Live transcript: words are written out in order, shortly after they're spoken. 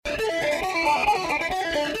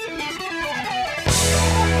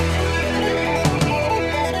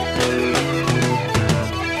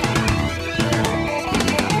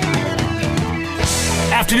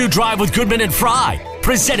Drive with Goodman and Fry,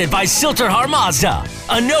 presented by Silterhar Mazda.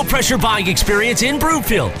 A no-pressure buying experience in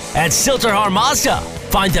Broomfield at Silterhar Mazda.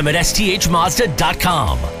 Find them at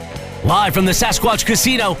sthmazda.com. Live from the Sasquatch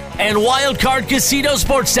Casino and Wildcard Casino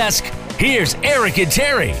Sports Desk, here's Eric and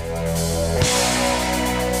Terry.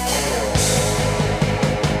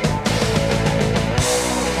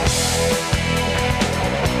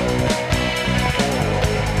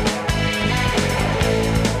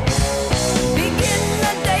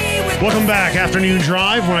 Welcome back, Afternoon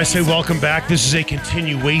Drive. When I say welcome back, this is a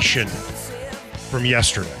continuation from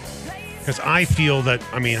yesterday. Because I feel that,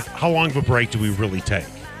 how long of a break do we really take?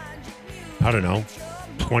 I don't know,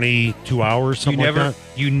 22 hours, something like that?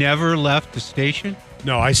 You never left the station?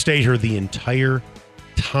 No, I stayed here the entire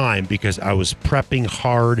time because I was prepping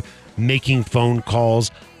hard, making phone calls,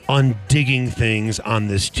 undigging things on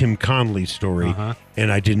this Tim Connelly story.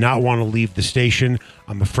 And I did not want to leave the station.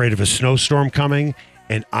 I'm afraid of a snowstorm coming.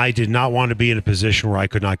 And I did not want to be in a position where I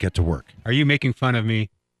could not get to work. Are you making fun of me?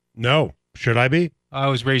 No. Should I be? I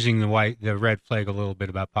was raising the red flag a little bit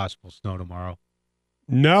about possible snow tomorrow.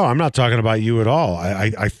 No, I'm not talking about you at all.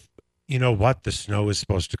 I you know what? The snow is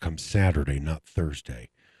supposed to come Saturday, not Thursday.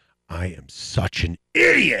 I am such an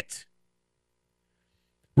idiot.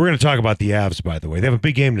 We're going to talk about the Avs, by the way. They have a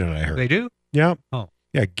big game tonight, I heard. They do? Yeah. Oh.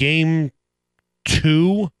 Yeah, game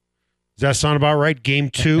 2. Does that sound about right?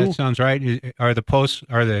 Game 2? That sounds right. Are the posts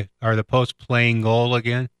playing goal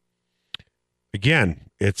again? Again,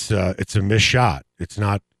 it's a missed shot. It's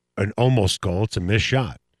not an almost goal. It's a missed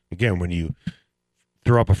shot. Again, when you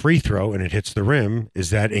throw up a free throw and it hits the rim,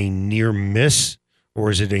 is that a near miss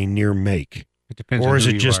or is it a near make? It depends. Or is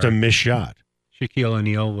it just a missed shot? Shaquille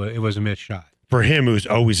O'Neal, it was a missed shot. For him, it was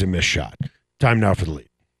always a missed shot. Time now for the lead.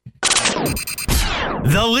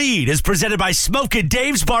 The Lead is presented by Smokin'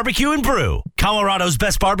 Dave's Barbecue and Brew, Colorado's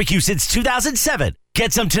best barbecue since 2007.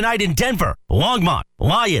 Get some tonight in Denver, Longmont,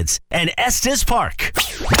 Lyons, and Estes Park.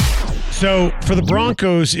 So for the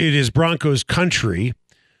Broncos, it is Broncos country.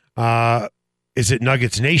 Is it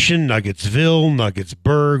Nuggets Nation, Nuggetsville,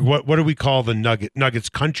 Nuggetsburg? What do we call the Nuggets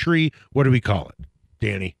country? What do we call it,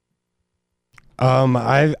 Danny?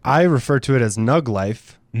 I refer to it as Nug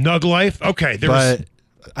Life. Nug Life? Okay. But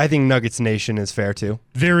I think Nuggets Nation is fair too.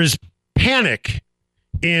 There is panic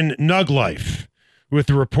in Nug Life with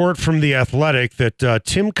the report from The Athletic that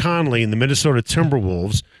Tim Connelly and the Minnesota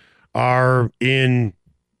Timberwolves are in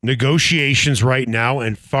negotiations right now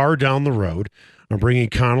and far down the road on bringing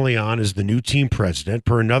Connelly on as the new team president.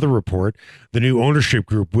 Per another report, the new ownership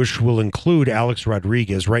group, which will include Alex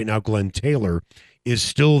Rodriguez, right now Glenn Taylor, is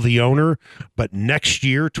still the owner, but next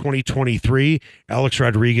year, 2023, Alex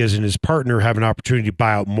Rodriguez and his partner have an opportunity to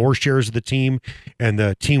buy out more shares of the team, and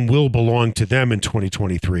the team will belong to them in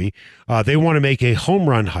 2023. They want to make a home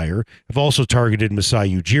run hire, have also targeted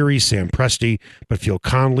Masai Ujiri, Sam Presti, but feel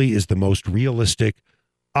Connelly is the most realistic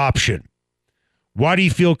option. Why do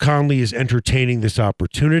you feel Connelly is entertaining this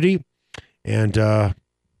opportunity? And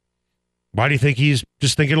why do you think he's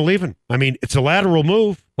just thinking of leaving? It's a lateral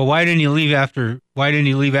move. Well, why didn't he leave after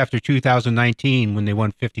 2019 when they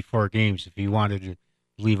won 54 games if he wanted to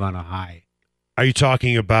leave on a high? Are you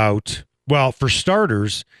talking about, well, for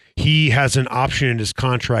starters, he has an option in his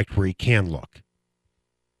contract where he can look.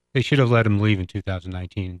 They should have let him leave in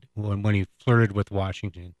 2019 when he flirted with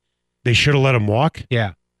Washington. They should have let him walk?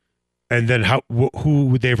 Yeah. And then who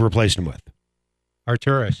would they have replaced him with?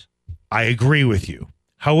 Arturas. I agree with you.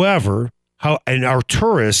 However,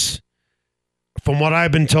 Arturas, from what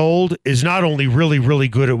I've been told, is not only really, really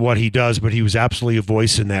good at what he does, but he was absolutely a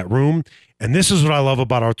voice in that room. And this is what I love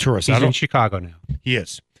about Arturas. He's in Chicago now. He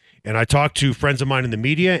is. And I talked to friends of mine in the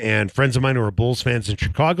media and friends of mine who are Bulls fans in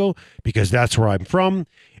Chicago because that's where I'm from.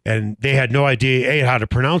 And they had no idea, how to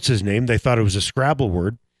pronounce his name. They thought it was a Scrabble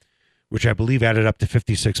word, which I believe added up to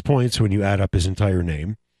 56 points when you add up his entire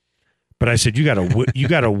name. But I said, you got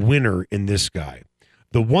a winner in this guy.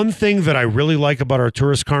 The one thing that I really like about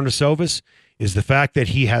Arturas Karnisovas is the fact that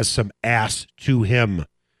he has some ass to him,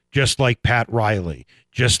 just like Pat Riley,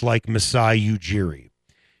 just like Masai Ujiri.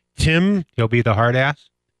 Tim. He'll be the hard ass?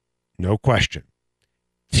 No question.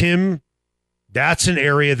 Tim, that's an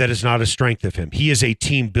area that is not a strength of him. He is a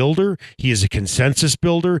team builder. He is a consensus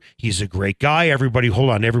builder. He's a great guy. Everybody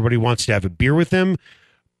wants to have a beer with him.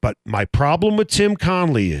 But my problem with Tim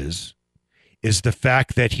Connelly is the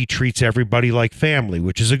fact that he treats everybody like family,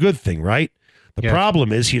 which is a good thing, right? The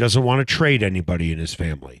problem is he doesn't want to trade anybody in his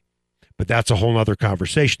family. But that's a whole other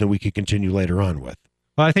conversation that we could continue later on with.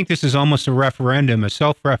 Well, I think this is almost a referendum, a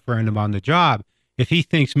self-referendum on the job. If he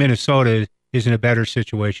thinks Minnesota is in a better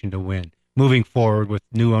situation to win, moving forward with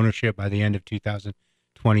new ownership by the end of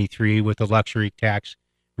 2023 with the luxury tax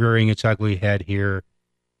rearing its ugly head here,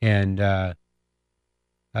 and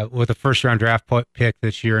with a first-round draft pick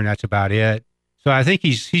this year, and that's about it. So I think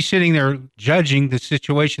he's sitting there judging the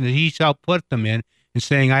situation that he's helped put them in and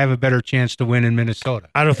saying, I have a better chance to win in Minnesota.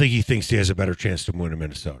 I don't think he thinks he has a better chance to win in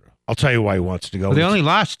Minnesota. I'll tell you why he wants to go. Well, they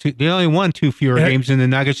only won 2 fewer games than the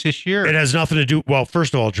Nuggets this year. It has nothing to do. Well,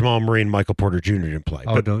 first of all, Jamal Murray and Michael Porter Jr. didn't play.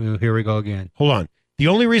 Oh, here we go again. Hold on. The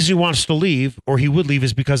only reason he wants to leave, or he would leave,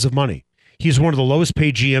 is because of money. He's one of the lowest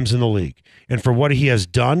paid GMs in the league. And for what he has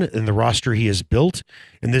done and the roster he has built,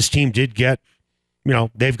 and this team did get,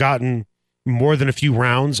 they've gotten more than a few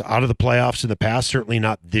rounds out of the playoffs in the past, certainly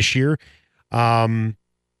not this year.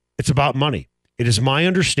 It's about money. It is my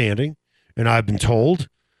understanding, and I've been told,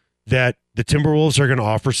 that the Timberwolves are going to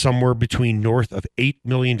offer somewhere between north of $8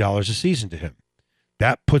 million a season to him.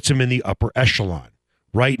 That puts him in the upper echelon.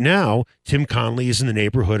 Right now, Tim Connelly is in the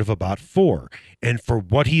neighborhood of about 4. And for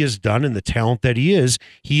what he has done and the talent that he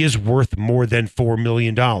is worth more than $4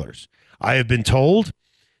 million. I have been told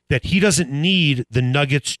that he doesn't need the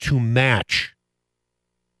Nuggets to match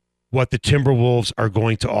what the Timberwolves are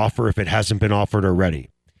going to offer if it hasn't been offered already.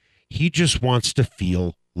 He just wants to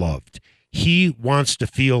feel loved. He wants to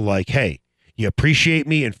feel like, hey, you appreciate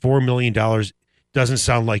me, and $4 million doesn't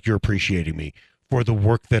sound like you're appreciating me for the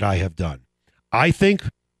work that I have done. I think.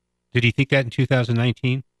 Did he think that in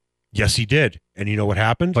 2019? Yes, he did. And you know what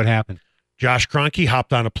happened? What happened? Josh Kroenke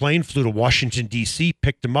hopped on a plane, flew to Washington, D.C.,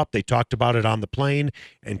 picked him up. They talked about it on the plane,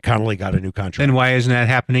 and Connelly got a new contract. Then why isn't that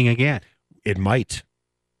happening again? It might.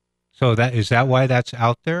 So is that why that's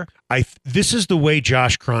out there? This is the way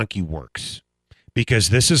Josh Kroenke works, because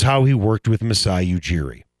this is how he worked with Masai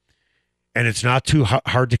Ujiri. And it's not too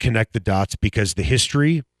hard to connect the dots, because the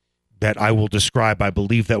history that I will describe, I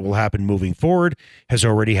believe that will happen moving forward, has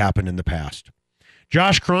already happened in the past.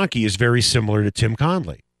 Josh Kroenke is very similar to Tim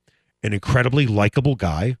Connelly. An incredibly likable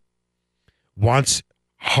guy, wants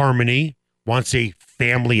harmony, wants a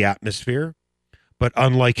family atmosphere, but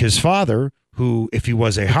unlike his father, who, if he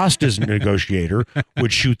was a hostage negotiator,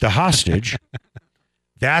 would shoot the hostage,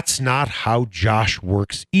 that's not how Josh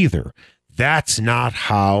works either. That's not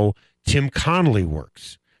how Tim Connelly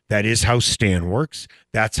works. That is how Stan works.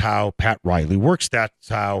 That's how Pat Riley works. That's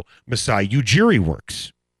how Masai Ujiri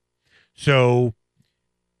works. So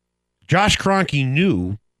Josh Kroenke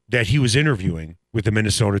knew that he was interviewing with the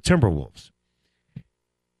Minnesota Timberwolves.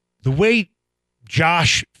 The way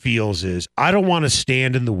Josh feels is, I don't want to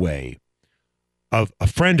stand in the way of a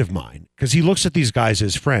friend of mine, because he looks at these guys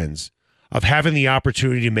as friends, of having the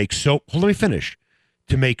opportunity to make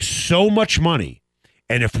to make so much money.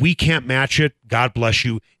 And if we can't match it, God bless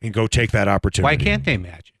you, and go take that opportunity. Why can't they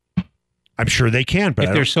match it? I'm sure they can, but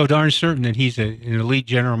if they're so darn certain that he's an elite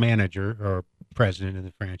general manager or president of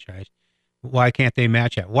the franchise, why can't they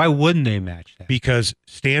match that? Why wouldn't they match that? Because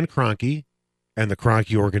Stan Kroenke and the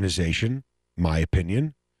Kroenke organization, my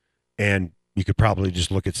opinion, and you could probably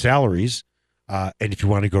just look at salaries, and if you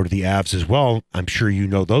want to go to the Avs as well, I'm sure you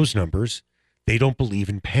know those numbers. They don't believe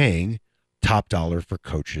in paying top dollar for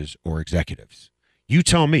coaches or executives. You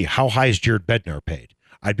tell me, how high is Jared Bednar paid?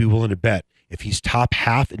 I'd be willing to bet if he's top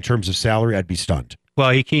half in terms of salary, I'd be stunned.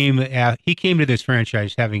 Well, he came to this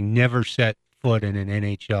franchise having never set foot in an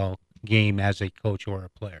NHL game as a coach or a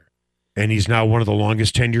player. And he's now one of the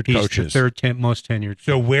longest tenured coaches. He's the third most tenured.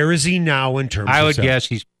 So where is he now in terms of I would guess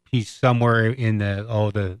he's somewhere in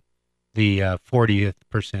the 40th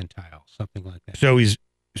percentile, something like that.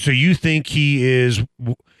 So you think he is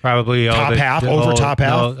probably top half? Top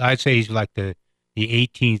half? No, I'd say he's like the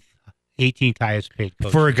 18th highest paid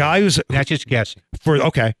coach. For a guy who's that's just guessing.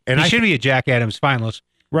 And he should be a Jack Adams finalist.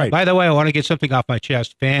 Right. By the way, I want to get something off my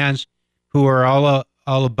chest. Fans who are all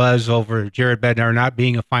a buzz over Jared Bednar not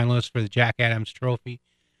being a finalist for the Jack Adams Trophy.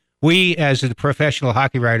 We, as the Professional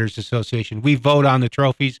Hockey Writers Association, we vote on the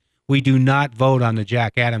trophies. We do not vote on the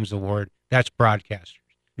Jack Adams Award. That's broadcasters.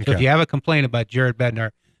 So if you have a complaint about Jared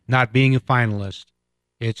Bednar not being a finalist,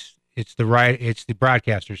 it's the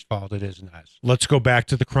broadcaster's fault. It isn't us. Let's go back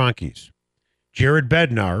to the Kroenkes. Jared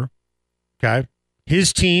Bednar, okay,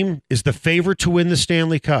 his team is the favorite to win the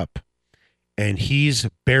Stanley Cup, and he's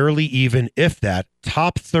barely even, if that,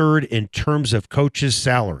 top third in terms of coach's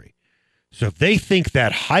salary. So if they think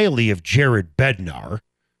that highly of Jared Bednar,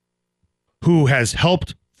 who has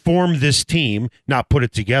helped form this team, not put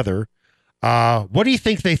it together, what do you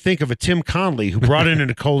think they think of a Tim Connelly who brought in a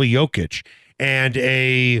Nikola Jokic and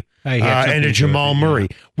a Jamal Murray?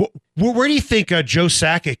 Where do you think Joe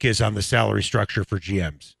Sakic is on the salary structure for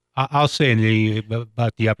GMs? I'll say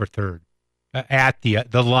about the upper third, at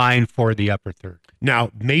the line for the upper third.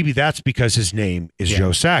 Now, maybe that's because his name is Joe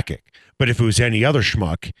Sakic, but if it was any other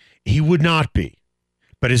schmuck, he would not be.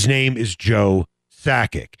 but his name is Joe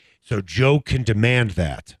Sakic. So Joe can demand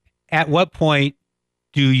that. At what point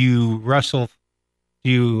do you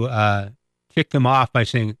tick them off by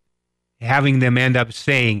having them end up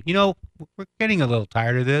saying, we're getting a little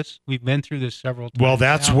tired of this. We've been through this several times. Well,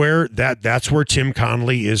 that's where Tim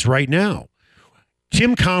Connelly is right now.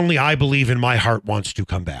 Tim Connelly, I believe in my heart, wants to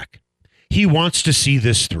come back. He wants to see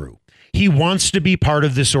this through. He wants to be part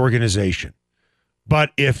of this organization.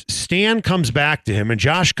 But if Stan comes back to him and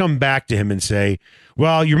Josh come back to him and say,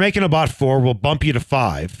 well, you're making about 4, we'll bump you to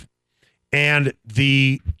 5, and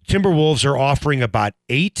the Timberwolves are offering about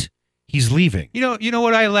 8, he's leaving. You know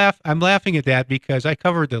what I'm laughing at that because I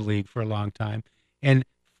covered the league for a long time, and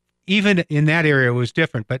even in that area it was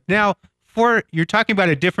different. But now you're talking about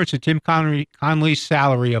a difference in Tim Connelly's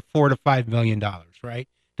salary of $4 to $5 million, right?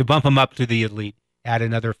 To bump him up to the elite, add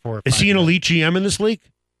another 4 or 5. Is he an elite GM in this league?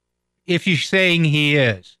 If you're saying he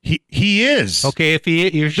is, he is. Okay, if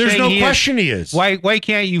there's no question he is. Why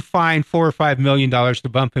can't you find $4 or $5 million to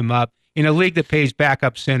bump him up in a league that pays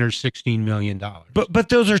backup centers $16 million? But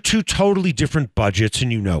those are two totally different budgets,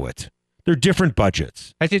 and you know it. They're different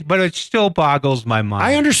budgets. But it still boggles my mind.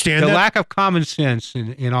 I understand the that. lack of common sense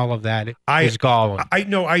in all of that is galling. I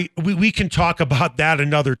know. We can talk about that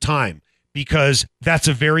another time because that's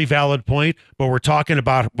a very valid point. But we're talking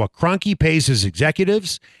about what Kroenke pays his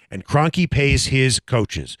executives and Kroenke pays his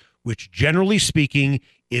coaches, which generally speaking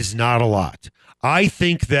is not a lot. I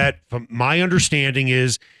think that from my understanding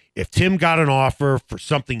is if Tim got an offer for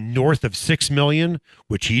something north of $6 million,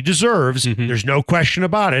 which he deserves, there's no question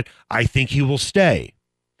about it, I think he will stay.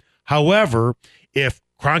 However, if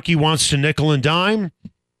Kroenke wants to nickel and dime,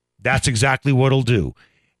 that's exactly what he'll do.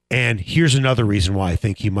 And here's another reason why I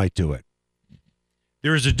think he might do it.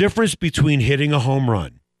 There is a difference between hitting a home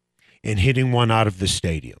run and hitting one out of the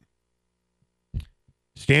stadium.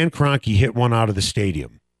 Stan Kroenke hit one out of the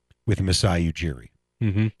stadium with Masai Ujiri.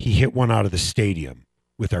 He hit one out of the stadium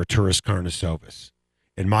with Arturas Karnisovas.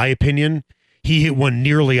 In my opinion, he hit one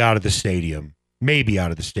nearly out of the stadium, maybe out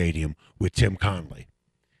of the stadium, with Tim Connelly.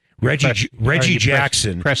 Reggie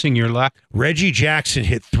Jackson. Pressing your luck? Reggie Jackson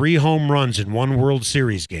hit 3 home runs in one World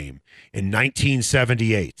Series game in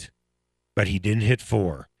 1978, but he didn't hit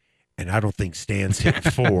 4. And I don't think Stan's hit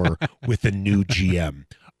 4 with a new GM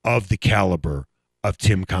of the caliber of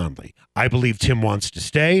Tim Connelly. I believe Tim wants to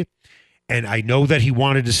stay. And I know that he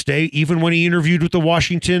wanted to stay even when he interviewed with the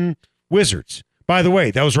Washington Wizards. By the way,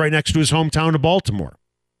 that was right next to his hometown of Baltimore.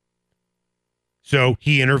 So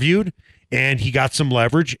he interviewed and he got some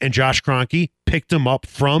leverage, and Josh Kroenke picked him up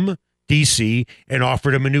from D.C. and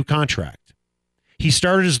offered him a new contract. He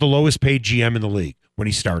started as the lowest paid GM in the league when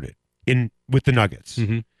he started with the Nuggets.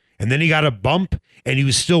 And then he got a bump, and he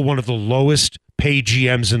was still one of the lowest paid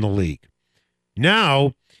GMs in the league.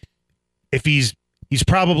 Now, if he's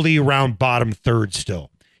probably around bottom third still.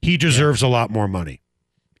 He deserves a lot more money.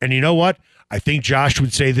 And you know what? I think Josh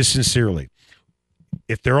would say this sincerely.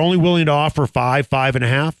 If they're only willing to offer 5,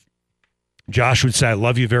 5.5, Josh would say, I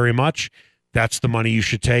love you very much. That's the money you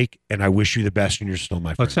should take, and I wish you the best, and you're still my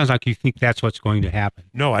friend. Well, it sounds like you think that's what's going to happen.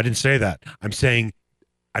 No, I didn't say that. I'm saying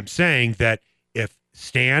that if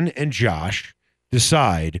Stan and Josh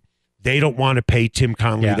decide they don't want to pay Tim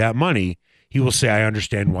Connelly that money, he will say, I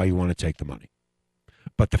understand why you want to take the money.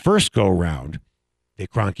 But the first go-around, the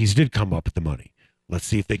Kroenkes did come up with the money. Let's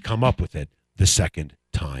see if they come up with it the second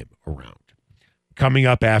time around. Coming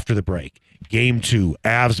up after the break, Game 2,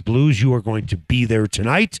 Avs-Blues. You are going to be there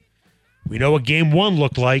tonight. We know what Game 1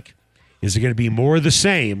 looked like. Is it going to be more of the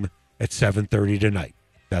same at 7:30 tonight?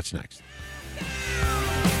 That's next.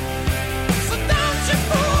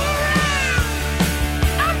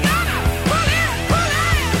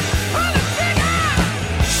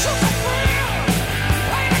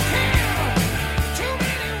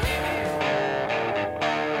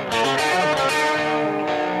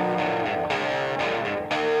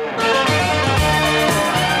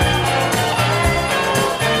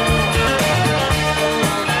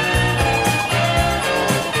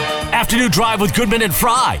 Afternoon Drive with Goodman and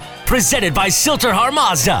Fry, presented by Silterhar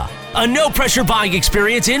Mazda. A no-pressure buying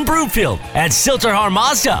experience in Broomfield at Silterhar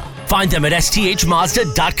Mazda. Find them at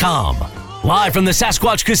sthmazda.com. Live from the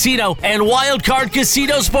Sasquatch Casino and Wildcard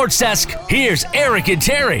Casino Sports Desk, here's Eric and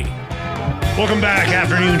Terry. Welcome back.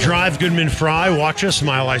 Afternoon Drive, Goodman Fry. Watch us,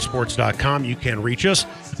 milehighsports.com. You can reach us.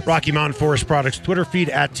 Rocky Mountain Forest Products Twitter feed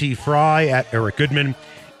at TFry, at Eric Goodman.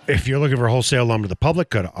 If you're looking for wholesale lumber to the public,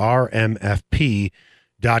 go to rmfp.com.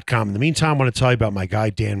 In the meantime, I want to tell you about my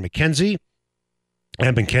guy, Dan McKenzie,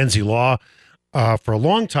 and McKenzie Law. For a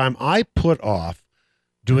long time, I put off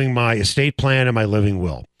doing my estate plan and my living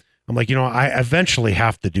will. I'm like, I eventually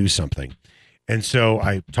have to do something. And so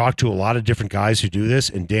I talked to a lot of different guys who do this,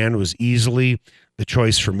 and Dan was easily the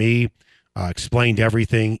choice for me. Explained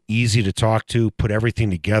everything, easy to talk to, put everything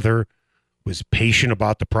together, was patient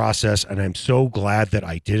about the process, and I'm so glad that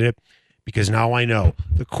I did it, because now I know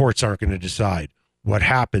the courts aren't going to decide what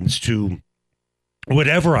happens to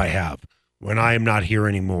whatever I have when I am not here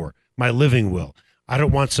anymore. My living will. I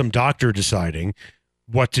don't want some doctor deciding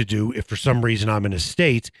what to do if for some reason I'm in a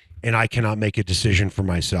state and I cannot make a decision for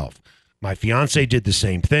myself. My fiance did the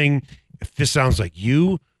same thing. If this sounds like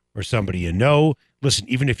you or somebody you know, listen,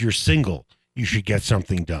 even if you're single, you should get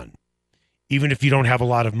something done. Even if you don't have a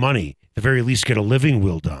lot of money, at the very least get a living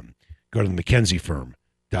will done. Go to the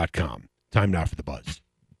McKenzieFirm.com. Time now for the buzz.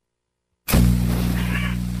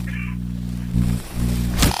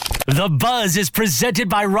 The Buzz is presented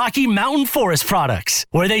by Rocky Mountain Forest Products,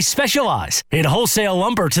 where they specialize in wholesale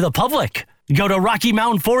lumber to the public. Go to Rocky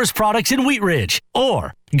Mountain Forest Products in Wheat Ridge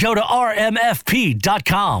or go to rmfp.com.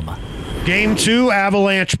 Game 2,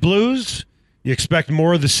 Avalanche-Blues. You expect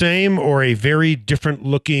more of the same or a very different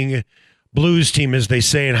looking Blues team, as they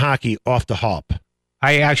say in hockey, off the hop?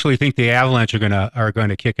 I actually think the Avalanche are going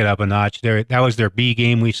to kick it up a notch. That was their B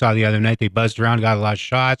game we saw the other night. They buzzed around, got a lot of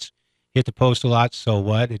shots, hit the post a lot. So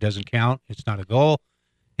what? It doesn't count. It's not a goal.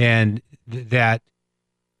 And that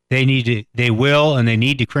they need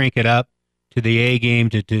to crank it up to the A game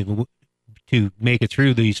to make it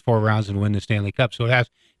through these 4 rounds and win the Stanley Cup. So it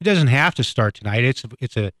doesn't have to start tonight.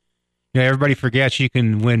 Everybody forgets you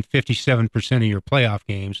can win 57% of your playoff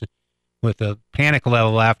games. With the panic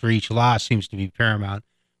level after each loss seems to be paramount.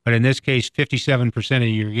 But in this case, 57% of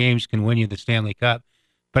your games can win you the Stanley Cup.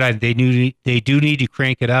 But they do need to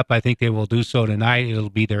crank it up. I think they will do so tonight.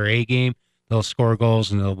 It'll be their A game. They'll score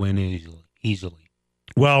goals and they'll win easily.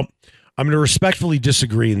 Well, I'm going to respectfully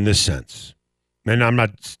disagree in this sense. And I'm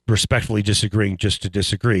not respectfully disagreeing just to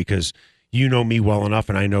disagree, because you know me well enough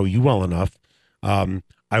and I know you well enough.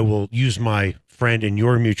 I will use my friend and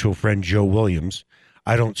your mutual friend, Joe Williams.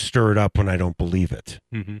 I don't stir it up when I don't believe it.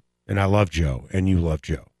 Mm-hmm. And I love Joe, and you love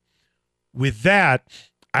Joe. With that,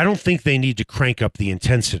 I don't think they need to crank up the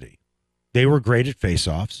intensity. They were great at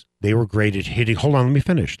faceoffs. They were great at hitting. Hold on, let me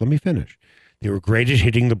finish. They were great at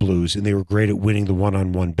hitting the Blues, and they were great at winning the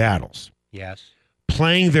one-on-one battles. Yes.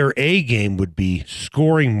 Playing their A game would be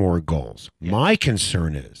scoring more goals. Yes. My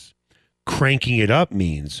concern is cranking it up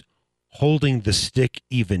means holding the stick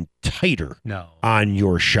even tighter on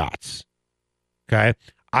your shots. Okay,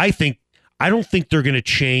 I don't think they're going to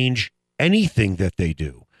change anything that they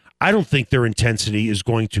do. I don't think their intensity is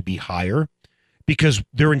going to be higher, because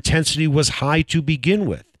their intensity was high to begin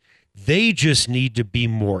with. They just need to be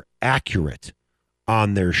more accurate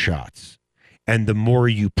on their shots. And the more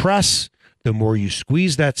you press, the more you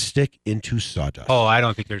squeeze that stick into sawdust. Oh, I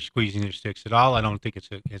don't think they're squeezing their sticks at all. I don't think it's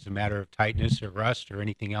a matter of tightness or rust or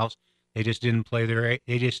anything else. They just didn't play their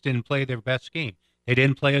best game. They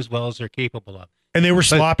didn't play as well as they're capable of. And they were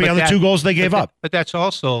sloppy on the 2 goals they gave up. But that's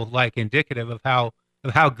also like indicative of how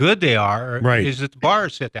good they are. Right. Is that the bar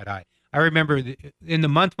is set that high? I remember in the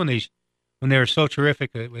month when they were so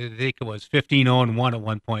terrific. I think it was 15-0-1 at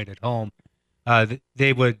one point at home.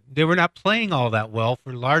 They were not playing all that well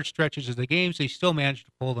for large stretches of the games. They still managed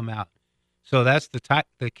to pull them out. So that's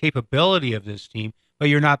the capability of this team. But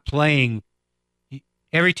you're not playing.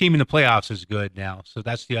 Every team in the playoffs is good now. So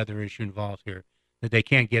that's the other issue involved here, that they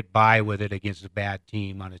can't get by with it against a bad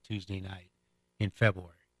team on a Tuesday night in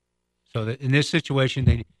February. So in this situation,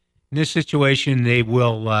 they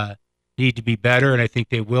will need to be better, and I think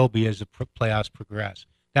they will be as the playoffs progress.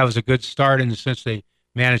 That was a good start in the sense they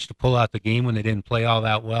managed to pull out the game when they didn't play all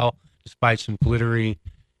that well, despite some glittery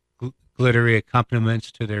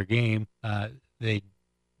accompaniments to their game. They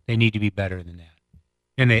need to be better than that,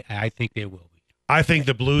 and I think they will be. I think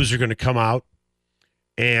the Blues are going to come out,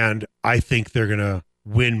 and I think they're going to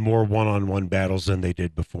win more one-on-one battles than they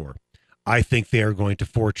did before. I think they are going to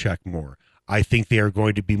forecheck more. I think they are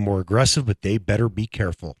going to be more aggressive, but they better be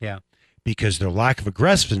careful. Yeah. Because their lack of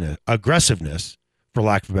aggressiveness, for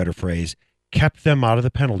lack of a better phrase, kept them out of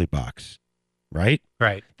the penalty box. Right?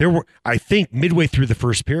 Right. I think midway through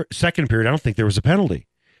the second period, I don't think there was a penalty.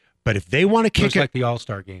 But if they want to kick it, like the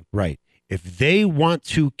All-Star game. Right. If they want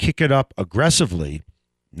to kick it up aggressively,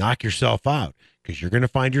 knock yourself out, because you're going to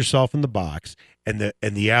find yourself in the box, and the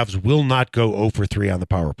Avs will not go 0 for 3 on the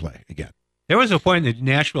power play again. There was a point in the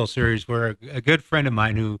Nashville series where a good friend of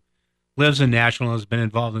mine who lives in Nashville and has been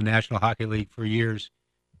involved in the National Hockey League for years,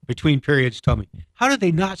 between periods, told me, how do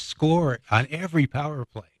they not score on every power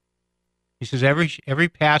play? He says every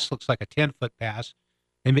pass looks like a 10-foot pass.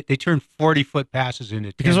 They turn 40-foot passes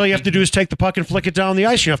into 10. Because all you have to do is take the puck and flick it down the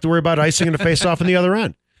ice. You don't have to worry about icing and a face-off on the other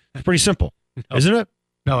end. It's pretty simple. isn't it?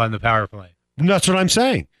 No, on the power play. That's what I'm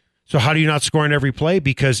saying. So how do you not score on every play?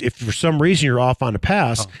 Because if for some reason you're off on a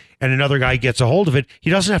pass and another guy gets a hold of it, he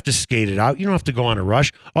doesn't have to skate it out. You don't have to go on a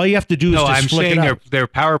rush. All you have to do is just flick it out. I'm saying their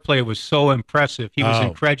power play was so impressive. He was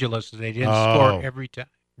incredulous that they didn't score every time.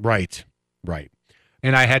 Right.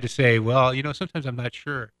 And I had to say, well, sometimes I'm not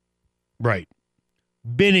sure. Right.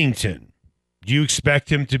 Binnington. Do you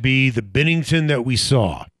expect him to be the Binnington that we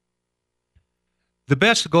saw? The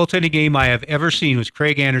best goaltending game I have ever seen was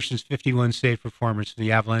Craig Anderson's 51 save performance for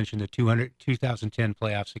the Avalanche in the 2010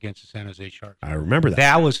 playoffs against the San Jose Sharks. I remember that.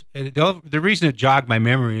 That was the reason it jogged my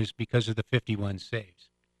memory is because of the 51 saves.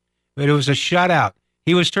 But it was a shutout.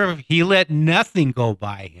 He was terrific. He let nothing go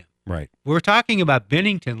by him. Right. We're talking about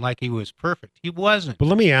Binnington like he was perfect. He wasn't. But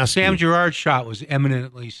let me ask Sam you. Girard's shot was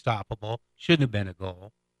eminently stoppable. Shouldn't have been a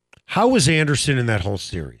goal. How was Anderson in that whole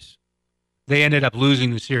series? They ended up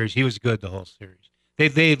losing the series. He was good the whole series.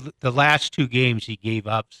 The last two games he gave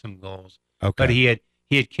up some goals. Okay. But he had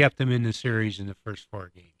kept them in the series in the first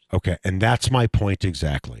 4 games. Okay, and that's my point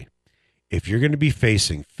exactly. If you're going to be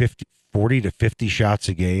facing 40 to 50 shots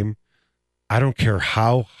a game, I don't care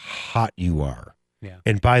how hot you are. Yeah.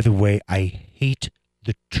 And by the way, I hate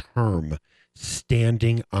the term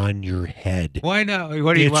standing on your head. Why not?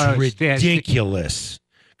 What do you want to stand? It's ridiculous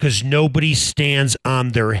because nobody stands on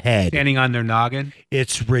their head. Standing on their noggin?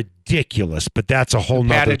 It's ridiculous, but that's a whole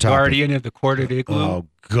nother Padded topic. guardian of the courted igloo? Oh,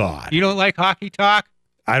 God. You don't like hockey talk?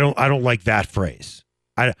 I don't like that phrase.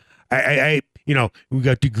 We got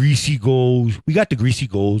the greasy goals.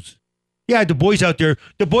 Yeah, the boys out there,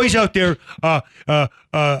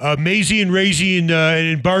 Maisie and Razy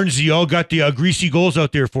and Barnesy all got the greasy goals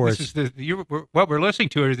out there for us. What we're listening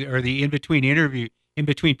to are the in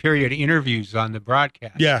between period interviews on the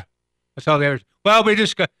broadcast. Yeah. That's all there is. Well, what do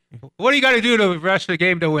you got to do to the rest of the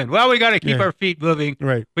game to win? Well, we got to keep our feet moving.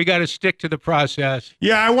 Right. We got to stick to the process.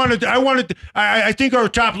 Yeah, I think our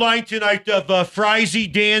top line tonight of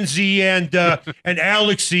Frizy, Danzy, and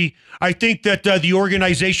Alexy, I think that the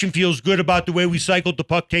organization feels good about the way we cycled the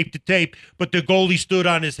puck tape to tape, but the goalie stood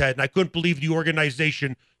on his head, and I couldn't believe the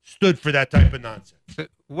organization stood for that type of nonsense. So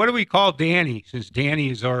what do we call Danny, since Danny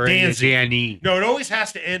is already Danzy. a Danny? No, it always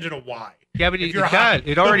has to end in a Y. Yeah, but it does. Hockey,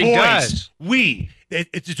 It already the boys, does. We.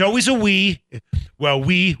 It's always a we. Well,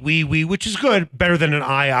 we, which is good, better than an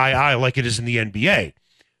I, like it is in the NBA.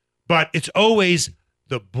 But it's always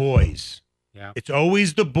the boys. Yeah. It's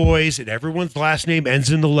always the boys, and everyone's last name ends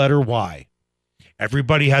in the letter Y.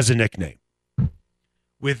 Everybody has a nickname.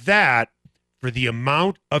 With that, for the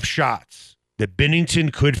amount of shots that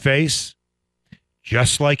Binnington could face,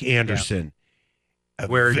 just like Anderson,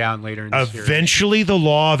 Wear down later in the series. Eventually, the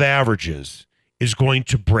law of averages is going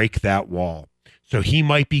to break that wall. So he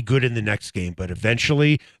might be good in the next game, but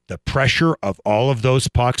eventually the pressure of all of those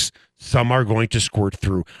pucks, some are going to squirt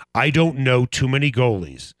through. I don't know too many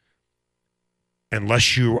goalies,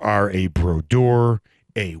 unless you are a Brodeur,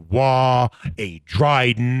 a Waugh, a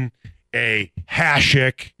Dryden, a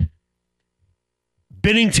Hasek.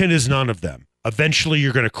 Binnington is none of them. Eventually,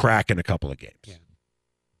 you're going to crack in a couple of games. Yeah.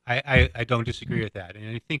 I don't disagree with that.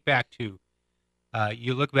 And I think back to,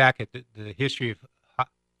 you look back at the history of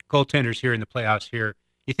goaltenders here in the playoffs here.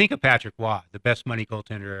 You think of Patrick Waugh, the best money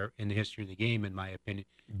goaltender in the history of the game, in my opinion.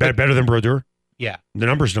 Better than Brodeur? Yeah. The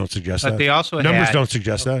numbers don't suggest that. But they also numbers don't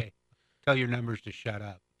suggest that. Tell your numbers to shut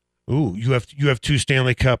up. Ooh, you have 2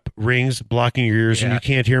 Stanley Cup rings blocking your ears and you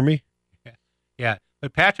can't hear me? Yeah.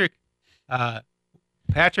 But Patrick,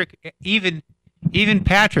 even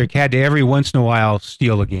Patrick had to every once in a while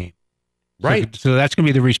steal a game. Right. So that's going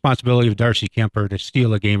to be the responsibility of Darcy Kemper to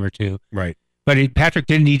steal a game or two. Right. But Patrick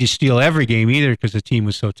didn't need to steal every game either because the team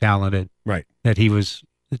was so talented. Right. That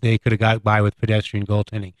they could have got by with pedestrian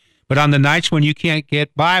goaltending. But on the nights when you can't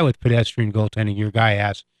get by with pedestrian goaltending, your guy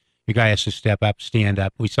has to step up, stand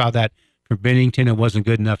up. We saw that for Binnington. It wasn't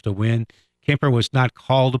good enough to win. Kemper was not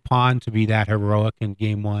called upon to be that heroic in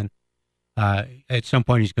game one. At some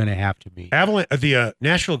point, he's going to have to be. The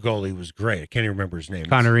Nashville goalie was great. I can't even remember his name.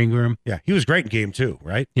 Connor Ingram. Yeah, he was great in game 2,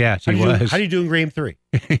 right? Yes, he was. How do you do in game 3?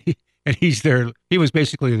 And he was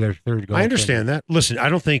basically their third goal. I understand that. Listen, I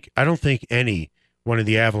don't think any one of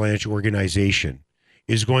the Avalanche organization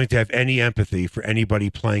is going to have any empathy for anybody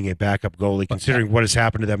playing a backup goalie, considering what has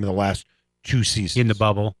happened to them in the last 2 seasons. In the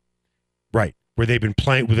bubble. Right. Where they've been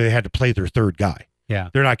playing, where they had to play their third guy. Yeah.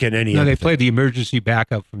 They're not getting any empathy. They played the emergency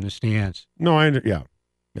backup from the stands. No, yeah.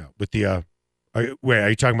 With the, are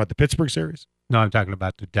you talking about the Pittsburgh series? No, I'm talking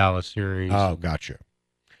about the Dallas series. Oh, gotcha.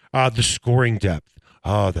 The scoring depth.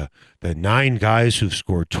 Oh, the 9 guys who've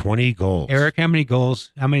scored 20 goals. Eric, how many 20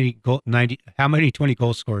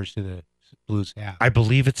 goal scorers do the Blues have. I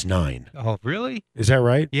believe it's 9. Oh, really? Is that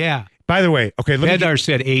right? Yeah. By the way, okay, Bednar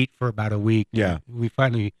said 8 for about a week. Yeah.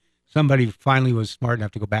 Somebody finally was smart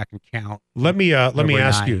enough to go back and count. Let me ask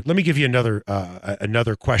 9. you. Let me give you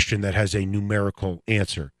another question that has a numerical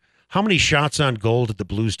answer. How many shots on goal did the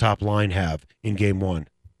Blues top line have in Game 1?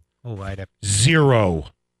 Oh, I'd have 0.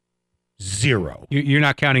 You're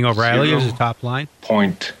not counting O'Reilly 0. as a top line?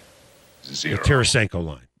 .0. The Tarasenko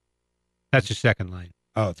line. That's the second line.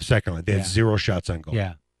 Oh, the second line. They had 0 shots on goal.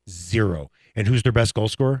 Yeah. 0. And who's their best goal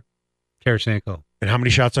scorer? Tarasenko. And how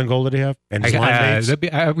many shots on goal did he have? And his line mates?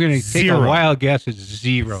 I'm going to take a 0. wild guess. It's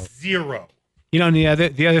 0. 0. You know, and the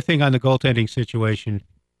other thing on the goaltending situation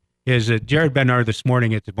is that Jared Bednar this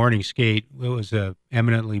morning at the morning skate, it was a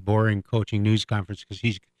eminently boring coaching news conference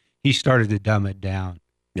because he started to dumb it down.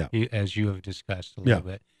 Yeah. As you have discussed a little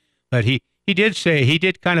bit. But he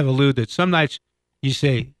did kind of allude that some nights you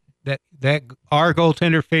say that our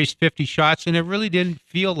goaltender faced 50 shots and it really didn't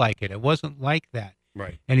feel like it. It wasn't like that.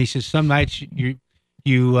 Right. And he says some nights your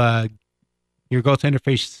goaltender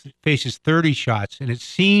faces 30 shots and it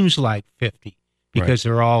seems like 50 because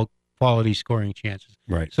they're all quality scoring chances.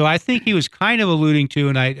 Right. So I think he was kind of alluding to,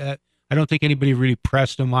 and I don't think anybody really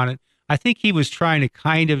pressed him on it. I think he was trying to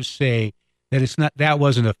kind of say that that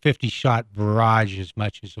wasn't a 50-shot barrage as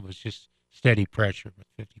much as it was just steady pressure with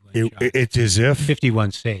 51 shots. It's as if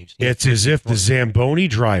 51 saves. It's as if the Zamboni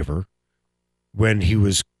driver, when he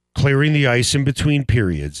was clearing the ice in between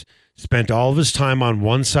periods, spent all of his time on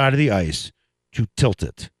one side of the ice to tilt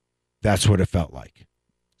it. That's what it felt like.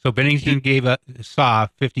 So Binnington saw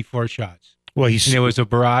 54 shots. Well, and it was a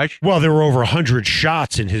barrage? Well, there were over 100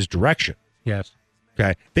 shots in his direction. Yes.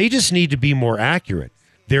 Okay. They just need to be more accurate.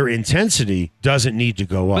 Their intensity doesn't need to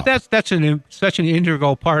go up. But that's such an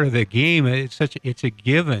integral part of the game. It's a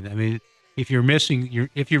given. I mean, if you're missing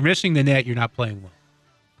the net, you're not playing well.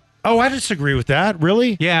 Oh, I disagree with that.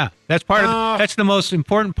 Really? Yeah, that's that's the most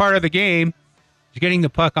important part of the game. Is getting the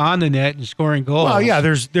puck on the net and scoring goals. Well, yeah,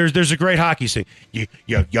 there's a great hockey saying. You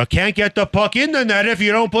can't get the puck in the net if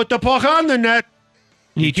you don't put the puck on the net.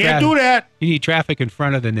 You can't do that. You need traffic in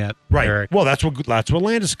front of the net. Right. Eric. Well, that's what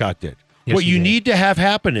Landeskog did. Yes, what you need to have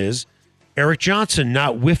happen is Eric Johnson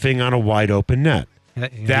not whiffing on a wide open net.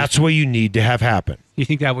 That's what you need to have happen. You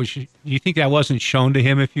think that wasn't shown to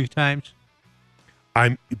him a few times?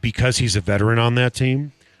 Because he's a veteran on that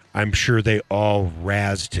team, I'm sure they all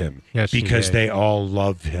razzed him. Yes, because they all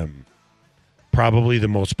love him. Probably the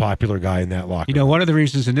most popular guy in that locker room. You know, one of the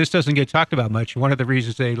reasons, and this doesn't get talked about much, one of the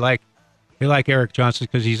reasons they like Eric Johnson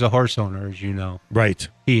because he's a horse owner, as you know. Right.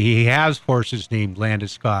 He has horses named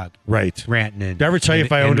Landeskog. Right. Rantanen. Did I ever tell you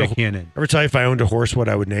if I owned a horse, what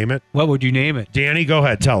I would name it? What would you name it? Danny, go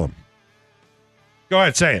ahead, tell him. Go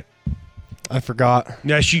ahead, say it. I forgot.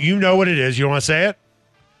 Yes, you know what it is. You don't want to say it?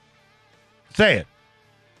 Say it.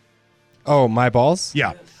 Oh, my balls?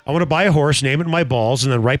 Yeah. I want to buy a horse, name it My Balls,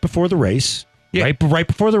 and then right before the race, right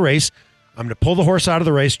before the race, I'm going to pull the horse out of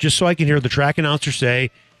the race just so I can hear the track announcer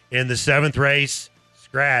say, in the 7th race,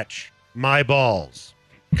 scratch My Balls.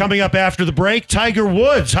 Coming up after the break, Tiger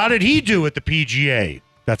Woods. How did he do at the PGA?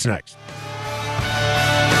 That's next.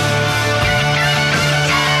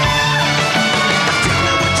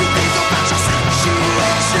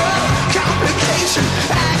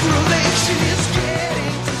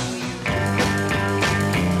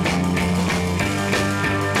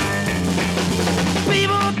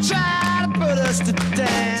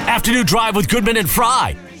 Afternoon Drive with Goodman and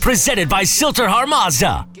Fry, presented by Silterhar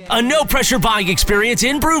Mazda. A no-pressure buying experience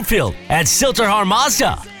in Broomfield at Silterhar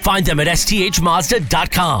Mazda. Find them at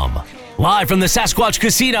sthmazda.com. Live from the Sasquatch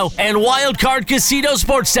Casino and Wildcard Casino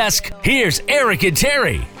Sports Desk, here's Eric and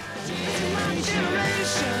Terry.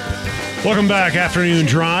 Welcome back, Afternoon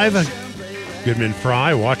Drive. Goodman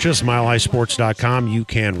Fry. Watch us, milehighsports.com. You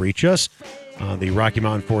can reach us on the Rocky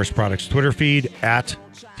Mountain Forest Products Twitter feed at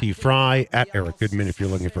T-Fry, at Eric Goodman if you're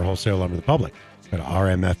looking for wholesale lumber to the public. Go to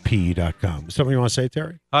rmfp.com. Something you want to say,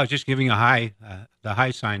 Terry? I was just giving the high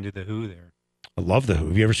sign to the Who there. I love the Who.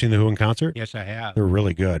 Have you ever seen the Who in concert? Yes, I have. They're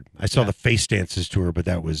really good. I saw the Face Dances tour, but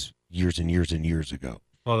that was years and years and years ago.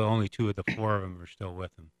 Well, only 2 of the 4 of them are still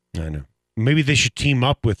with them. I know. Maybe they should team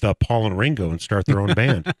up with Paul and Ringo and start their own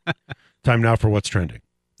band. Time now for What's Trending.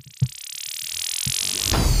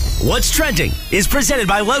 What's Trending is presented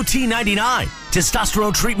by Low T99.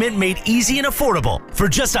 Testosterone treatment made easy and affordable. For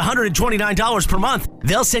just $129 per month,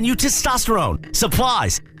 they'll send you testosterone,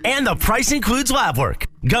 supplies, and the price includes lab work.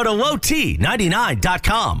 Go to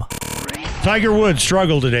lowt99.com. Tiger Woods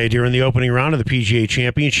struggled today during the opening round of the PGA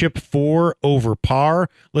Championship, 4 over par.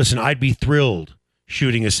 Listen, I'd be thrilled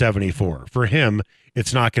shooting a 74. For him,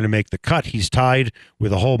 it's not going to make the cut. He's tied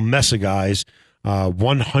with a whole mess of guys,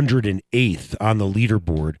 108th on the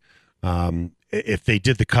leaderboard. If they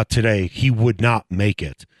did the cut today, he would not make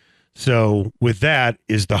it. So with that,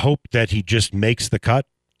 is the hope that he just makes the cut?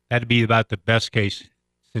 That'd be about the best case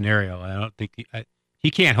scenario. I don't think he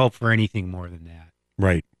can't hope for anything more than that.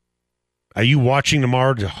 Right. Are you watching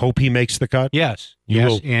tomorrow to hope he makes the cut? Yes. You Yes,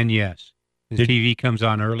 will. and yes. The TV comes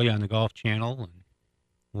on early on the Golf Channel, and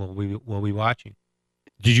we'll be watching.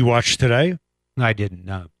 Did you watch today? No, I didn't.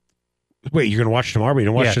 No. Wait, you're going to watch tomorrow, but you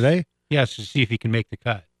didn't watch Yes. today? Yes, to see if he can make the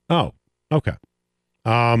cut. Oh, okay.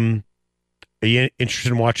 Are you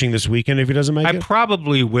interested in watching this weekend if he doesn't make I it?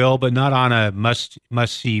 probably will, but not on a must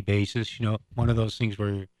see basis. You know, one of those things where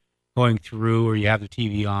you're going through or you have the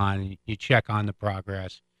TV on and you check on the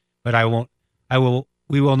progress. But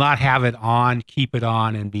we will not have it on, keep it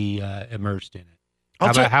on, and be immersed in it.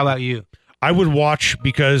 How about you? I would watch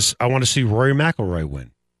because I want to see Rory McIlroy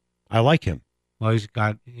win. I like him. Well, he's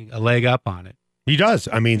got a leg up on it. He does.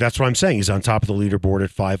 I mean, that's what I'm saying. He's on top of the leaderboard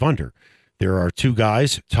at 5 under. There are two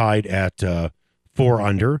guys tied at 4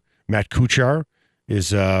 under. Matt Kuchar is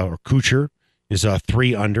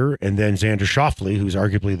 3 under, and then Xander Schauffele, who's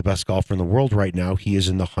arguably the best golfer in the world right now, he is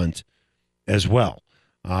in the hunt as well.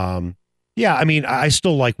 Yeah, I mean, I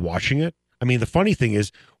still like watching it. I mean, the funny thing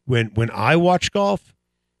is when I watch golf,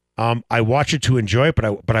 I watch it to enjoy it,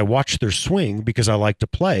 but I watch their swing because I like to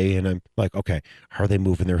play, and I'm like, okay, how are they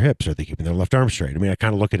moving their hips? Are they keeping their left arm straight? I mean, I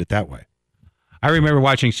kind of look at it that way. I remember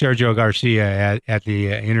watching Sergio Garcia at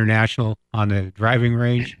the International on the driving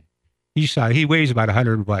range. He weighs about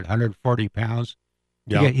 140 pounds.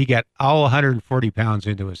 Yeah. He got all 140 pounds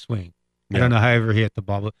into his swing. I don't know how he ever hit the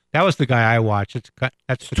ball, but that was the guy I watched.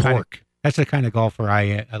 That's the torque. That's the kind of golfer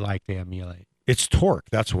I like to emulate. It's torque.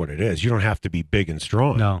 That's what it is. You don't have to be big and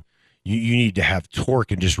strong. No. You need to have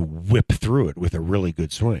torque and just whip through it with a really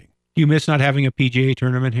good swing. Do you miss not having a PGA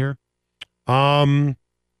tournament here?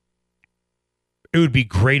 It would be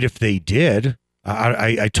great if they did.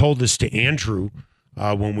 I told this to Andrew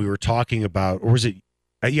when we were talking about, or was it?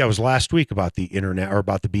 Yeah, it was last week about the internet or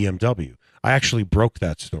about the BMW. I actually broke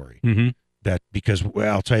that story. Mm-hmm. That because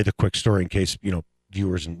I'll tell you the quick story in case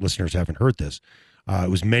viewers and listeners haven't heard this. It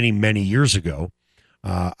was many years ago.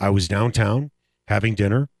 I was downtown having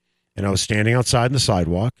dinner, and I was standing outside on the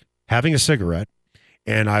sidewalk having a cigarette,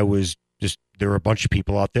 and there were a bunch of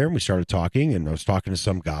people out there, and we started talking, and I was talking to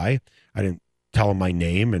some guy. I didn't tell him my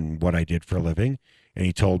name and what I did for a living, and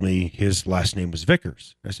he told me his last name was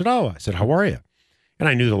Vickers. I said, how are you? And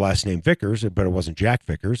I knew the last name Vickers, but it wasn't Jack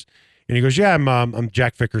Vickers. And he goes, yeah, I'm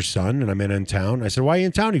Jack Vickers' son, and I'm in town. I said, why are you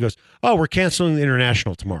in town? He goes, oh, we're canceling the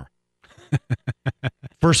International tomorrow.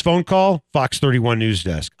 First phone call, Fox 31 News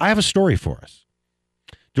Desk. I have a story for us.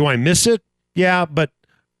 Do I miss it? Yeah, but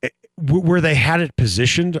where they had it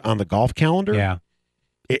positioned on the golf calendar, Yeah.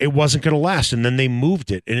 it wasn't going to last. And then they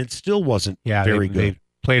moved it, and it still wasn't very good. They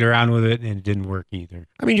played around with it, and it didn't work either.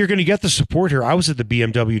 I mean, you're going to get the support here. I was at the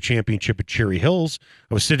BMW Championship at Cherry Hills.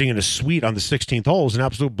 I was sitting in a suite on the 16th hole. It was an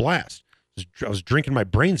absolute blast. I was drinking my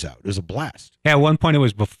brains out. It was a blast. Yeah, at one point it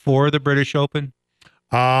was before the British Open.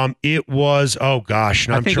 It was, oh gosh.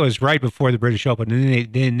 I think it was right before the British Open,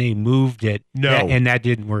 and then they moved it. No. And that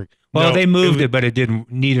didn't work. Well, No, they moved it, but it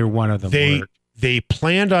didn't. Neither one of them worked. They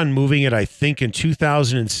planned on moving it, I think, in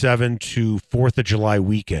 2007 to 4th of July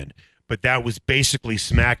weekend. But that was basically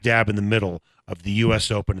smack dab in the middle of the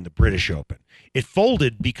U.S. Open and the British Open. It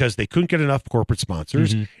folded because they couldn't get enough corporate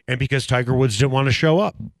sponsors and because Tiger Woods didn't want to show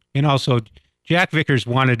up. And also, Jack Vickers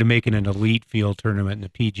wanted to make it an elite field tournament, and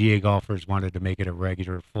the PGA golfers wanted to make it a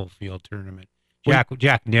regular full field tournament.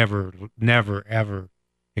 Jack never, ever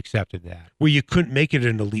accepted that. Well, you couldn't make it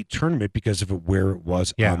an elite tournament because of where it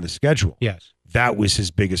was on the schedule. Yes. That was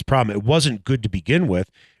his biggest problem. It wasn't good to begin with,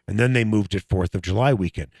 and then they moved it 4th of July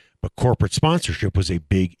weekend. But corporate sponsorship was a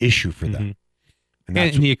big issue for them.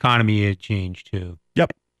 And the economy had changed, too.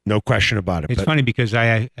 Yep. No question about it. It's funny because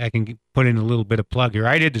I can put in a little bit of plug here.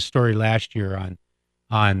 I did the story last year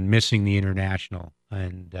on missing the International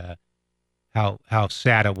and how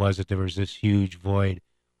sad it was that there was this huge void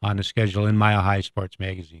on the schedule in Mile High Sports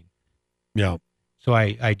Magazine. Yeah. So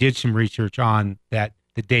I did some research on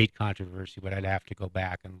the date controversy, but I'd have to go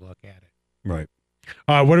back and look at it. Right.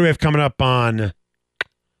 What do we have coming up on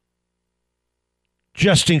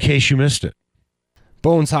Just in Case You Missed It?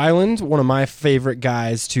 Bones Hyland, one of my favorite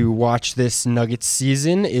guys to watch this Nuggets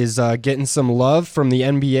season, is getting some love from the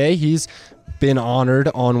NBA. He's been honored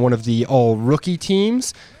on one of the all-rookie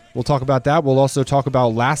teams. We'll talk about that. We'll also talk about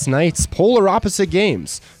last night's polar opposite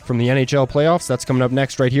games from the NHL playoffs. That's coming up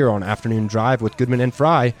next right here on Afternoon Drive with Goodman and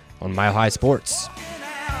Fry on Mile High Sports.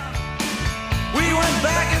 We went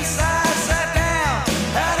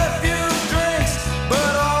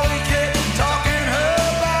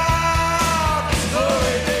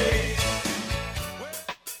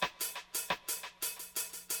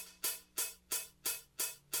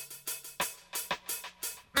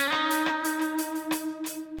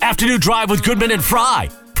Afternoon Drive with Goodman and Fry,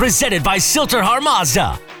 presented by Silterhar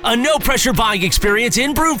Mazda. A no-pressure buying experience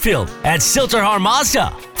in Broomfield at Silterhar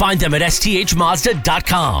Mazda. Find them at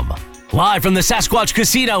sthmazda.com. Live from the Sasquatch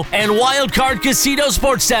Casino and Wildcard Casino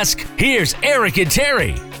Sports Desk, here's Eric and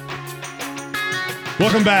Terry.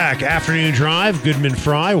 Welcome back. Afternoon Drive, Goodman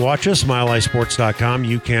Fry. Watch us, milehighsports.com.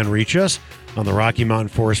 You can reach us on the Rocky Mountain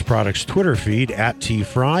Forest Products Twitter feed, at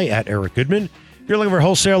 @TFry, at Eric Goodman. If you're looking for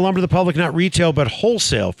wholesale lumber to the public, not retail, but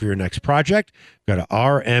wholesale for your next project, go to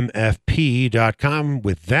rmfp.com.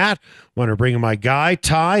 With that, I want to bring in my guy,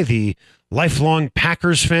 Ty, the lifelong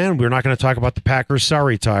Packers fan. We're not going to talk about the Packers.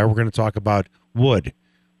 Sorry, Ty. We're going to talk about wood.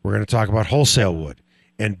 We're going to talk about wholesale wood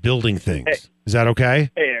and building things. Hey. Is that okay?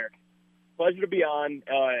 Hey, Eric. Pleasure to be on,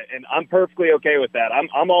 and I'm perfectly okay with that.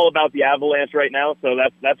 I'm all about the Avalanche right now, so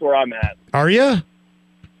that's where I'm at. Are you?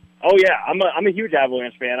 Oh yeah, I'm a huge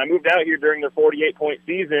Avalanche fan. I moved out here during their 48-point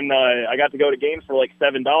season. I got to go to games for like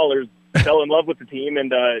 $7. Fell in love with the team,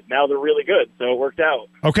 and now they're really good. So it worked out.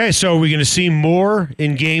 Okay, so are we going to see more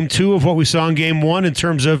in Game 2 of what we saw in Game 1 in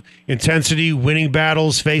terms of intensity, winning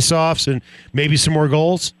battles, face-offs, and maybe some more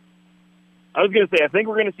goals? I was going to say, I think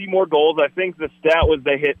we're going to see more goals. I think the stat was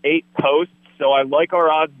they hit 8 posts, so I like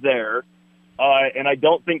our odds there. And I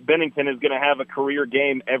don't think Binnington is going to have a career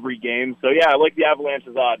game every game. So, yeah, I like the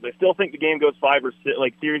Avalanche's odds. I still think the game goes 5 or 6,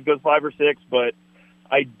 like series goes 5 or 6, but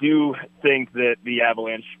I do think that the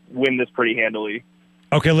Avalanche win this pretty handily.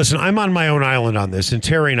 Okay, listen, I'm on my own island on this, and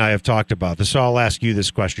Terry and I have talked about this, so I'll ask you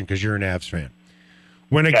this question because you're an Avs fan.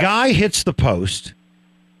 When a guy hits the post,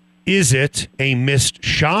 is it a missed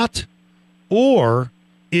shot, or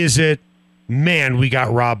is it, man, we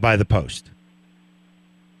got robbed by the post?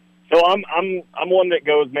 So I'm one that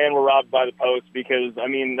goes, man, we're robbed by the post, because, I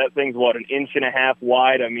mean, that thing's, what, an inch and a half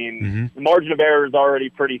wide? I mean, the margin of error is already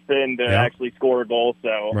pretty thin to actually score a goal,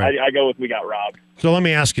 so Right. I go with we got robbed. So let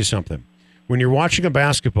me ask you something. When you're watching a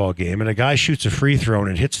basketball game and a guy shoots a free throw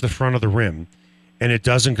and it hits the front of the rim and it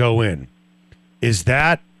doesn't go in, is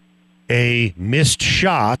that a missed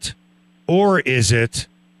shot, or is it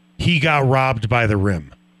he got robbed by the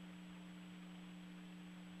rim?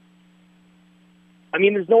 I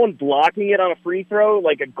mean, there's no one blocking it on a free throw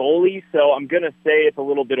like a goalie, so I'm going to say it's a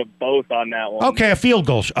little bit of both on that one. Okay, a field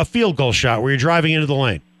goal shot where you're driving into the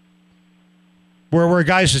lane, where a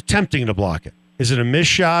guy's attempting to block it. Is it a missed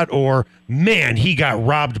shot, or, man, he got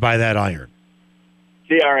robbed by that iron?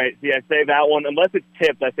 See, all right. See, I say that one. Unless it's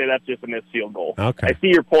tipped, I say that's just a missed field goal. Okay. I see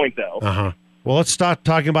your point, though. Uh-huh. Well, let's stop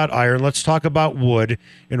talking about iron. Let's talk about wood,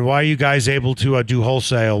 and why are you guys able to do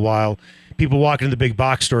wholesale while people walking into the big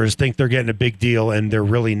box stores think they're getting a big deal, and they're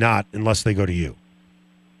really not unless they go to you?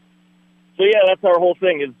 So, yeah, that's our whole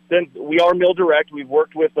thing. Is since we are mill direct, we've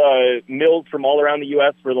worked with mills from all around the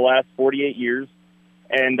U.S. for the last 48 years.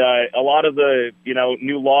 And a lot of the,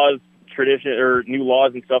 new laws, new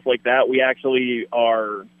laws and stuff like that, we actually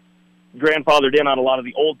are grandfathered in on a lot of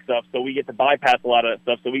the old stuff, so we get to bypass a lot of that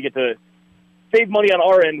stuff. So we get to save money on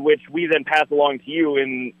our end, which we then pass along to you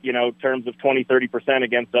in, terms of 20-30%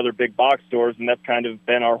 against other big box stores. And that's kind of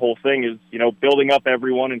been our whole thing is, building up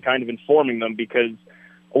everyone and kind of informing them, because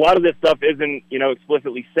a lot of this stuff isn't,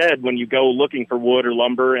 explicitly said when you go looking for wood or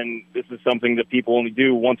lumber. And this is something that people only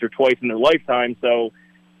do once or twice in their lifetime. So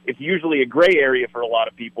it's usually a gray area for a lot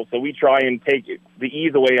of people. So we try and take the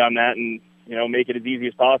ease away on that and, make it as easy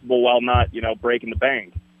as possible while not, breaking the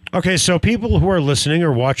bank. Okay, so people who are listening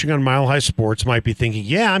or watching on Mile High Sports might be thinking,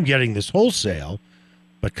 yeah, I'm getting this wholesale,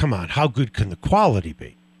 but come on, how good can the quality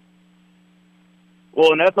be?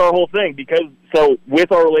 Well, and that's our whole thing, because so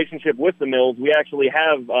with our relationship with the mills, we actually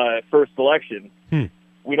have first selection.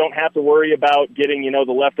 We don't have to worry about getting,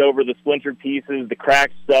 the leftover, the splintered pieces, the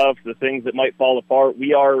cracked stuff, the things that might fall apart.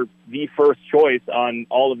 We are the first choice on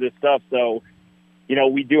all of this stuff. So,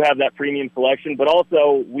 we do have that premium selection, but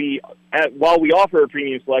also while we offer a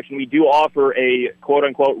premium selection, we do offer a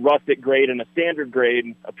quote-unquote rustic grade and a standard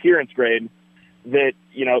grade, appearance grade, that,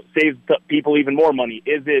 saves people even more money.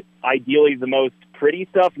 Is it ideally the most pretty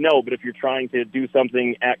stuff? No, but if you're trying to do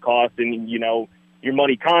something at cost and, you're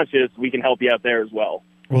money conscious, we can help you out there as well.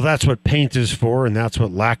 Well, that's what paint is for, and that's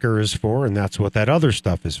what lacquer is for, and that's what that other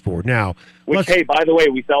stuff is for. Now, hey, by the way,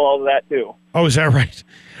 we sell all of that too. Oh, is that right?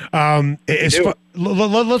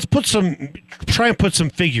 Let's try and put some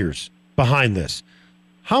figures behind this.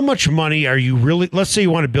 How much money are you really? Let's say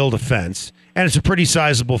you want to build a fence, and it's a pretty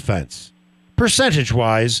sizable fence.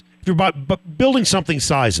 Percentage-wise, if you're building something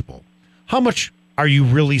sizable, how much are you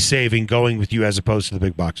really saving going with you as opposed to the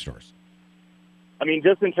big box stores? I mean,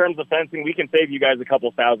 just in terms of fencing, we can save you guys a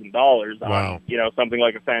couple $1,000s on, something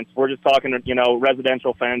like a fence. We're just talking,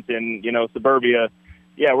 residential fence in, suburbia.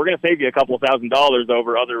 yeah, we're going to save you a couple of $1,000s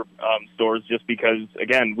over other stores just because,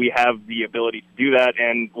 again, we have the ability to do that,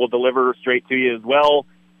 and we'll deliver straight to you as well.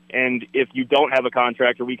 And if you don't have a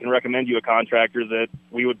contractor, we can recommend you a contractor that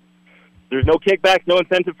we would. There's no kickbacks, no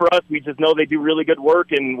incentive for us. We just know they do really good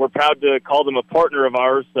work, and we're proud to call them a partner of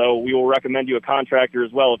ours. So we will recommend you a contractor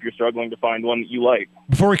as well if you're struggling to find one that you like.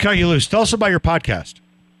 Before we cut you loose, tell us about your podcast.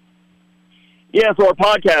 Yeah, so our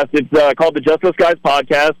podcast, it's called the Just Us Guys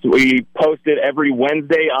Podcast. We post it every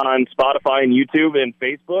Wednesday on Spotify and YouTube and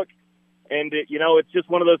Facebook. And, it's just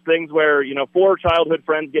one of those things where, 4 childhood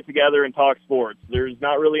friends get together and talk sports. There's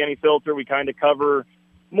not really any filter. We kind of cover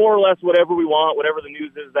more or less whatever we want, whatever the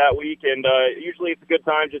news is that week. And usually it's a good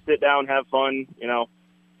time. Just sit down, have fun,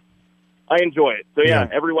 I enjoy it. So, yeah,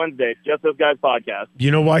 every Wednesday, Just Us Guys Podcast.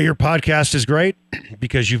 You know why your podcast is great?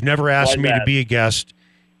 Because you've never asked me to be a guest.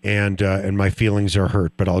 And my feelings are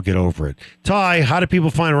hurt, but I'll get over it. Ty, how do people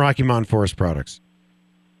find Rocky Mountain Forest products?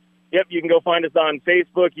 Yep, you can go find us on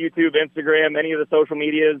Facebook, YouTube, Instagram, any of the social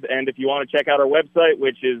medias. And if you want to check out our website,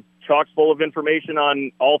 which is chock full of information on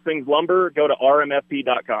all things lumber, go to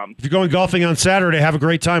rmfp.com. If you're going golfing on Saturday, have a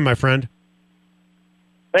great time, my friend.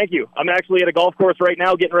 Thank you. I'm actually at a golf course right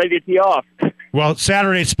now getting ready to tee off. Well,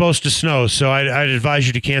 Saturday it's supposed to snow, so I'd advise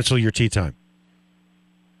you to cancel your tee time.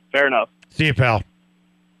 Fair enough. See you, pal.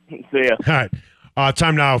 See ya. All right.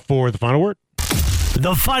 Time now for the final word.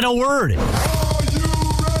 The final word.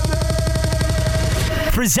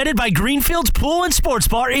 Presented by Greenfield's Pool and Sports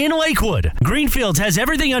Bar in Lakewood. Greenfield's has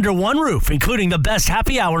everything under one roof, including the best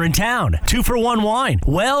happy hour in town. 2-for-1 wine,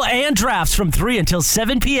 well, and drafts from 3 until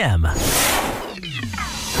 7 p.m.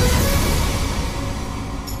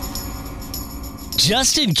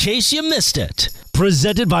 Just in case you missed it.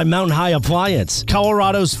 Presented by Mountain High Appliance,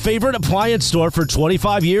 Colorado's favorite appliance store for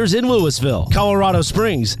 25 years in Louisville, Colorado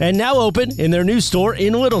Springs, and now open in their new store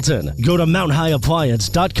in Littleton. Go to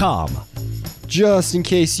mountainhighappliance.com. Just in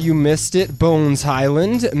case you missed it, Bones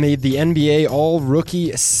Hyland made the NBA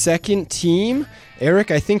All-Rookie second team.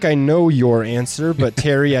 Eric, I think I know your answer, but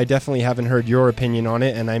Terry, I definitely haven't heard your opinion on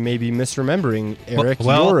it, and I may be misremembering, Eric,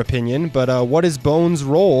 your opinion. But what is Bones'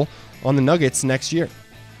 role on the Nuggets next year?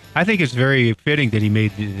 I think it's very fitting that he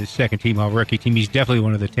made the second team all-rookie team. He's definitely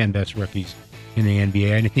one of the 10 best rookies in the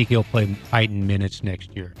NBA, and I think he'll play heightened minutes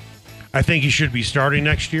next year. I think he should be starting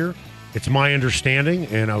next year. It's my understanding,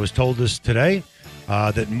 and I was told this today,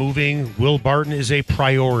 that moving Will Barton is a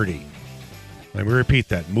priority. Let me repeat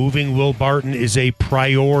that. Moving Will Barton is a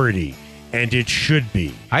priority, and it should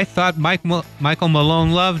be. I thought Michael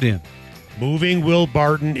Malone loved him. Moving Will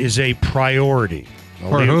Barton is a priority.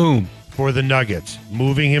 For whom? For the Nuggets.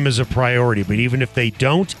 Moving him is a priority. But even if they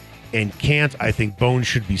don't and can't, I think Bones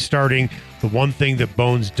should be starting. The one thing that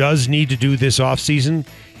Bones does need to do this offseason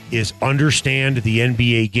is understand the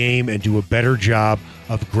NBA game and do a better job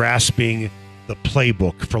of grasping the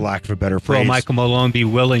playbook, for lack of a better phrase. Will Michael Malone be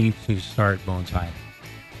willing to start Bones Hyland?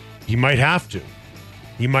 He might have to.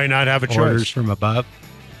 He might not have a choice. Orders from above?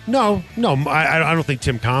 No. I don't think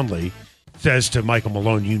Tim Connelly says to Michael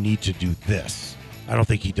Malone, you need to do this. I don't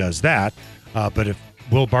think he does that. But if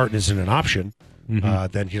Will Barton isn't an option,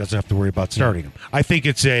 then he doesn't have to worry about starting him. I think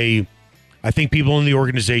people in the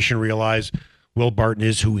organization realize Will Barton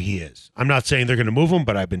is who he is. I'm not saying they're going to move him,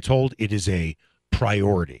 but I've been told it is a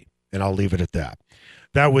priority, and I'll leave it at that.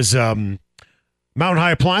 That was Mountain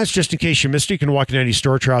High Appliance. Just in case you missed it, you can walk into any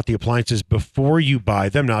store, try out the appliances before you buy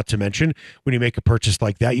them. Not to mention, when you make a purchase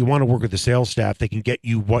like that, you want to work with the sales staff. They can get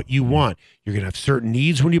you what you want. You're going to have certain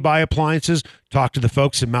needs when you buy appliances. Talk to the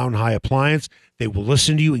folks at Mountain High Appliance. They will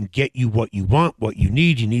listen to you and get you what you want, what you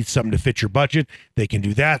need. You need something to fit your budget. They can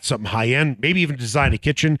do that. Something high-end, maybe even design a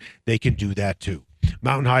kitchen. They can do that too.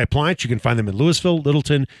 Mountain High Appliance, you can find them in Louisville,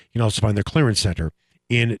 Littleton. You can also find their clearance center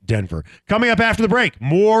in Denver. Coming up after the break,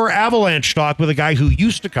 more Avalanche talk with a guy who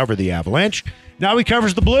used to cover the Avalanche. Now he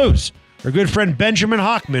covers the Blues. Our good friend Benjamin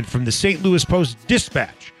Hockman from the St. Louis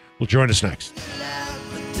Post-Dispatch will join us next.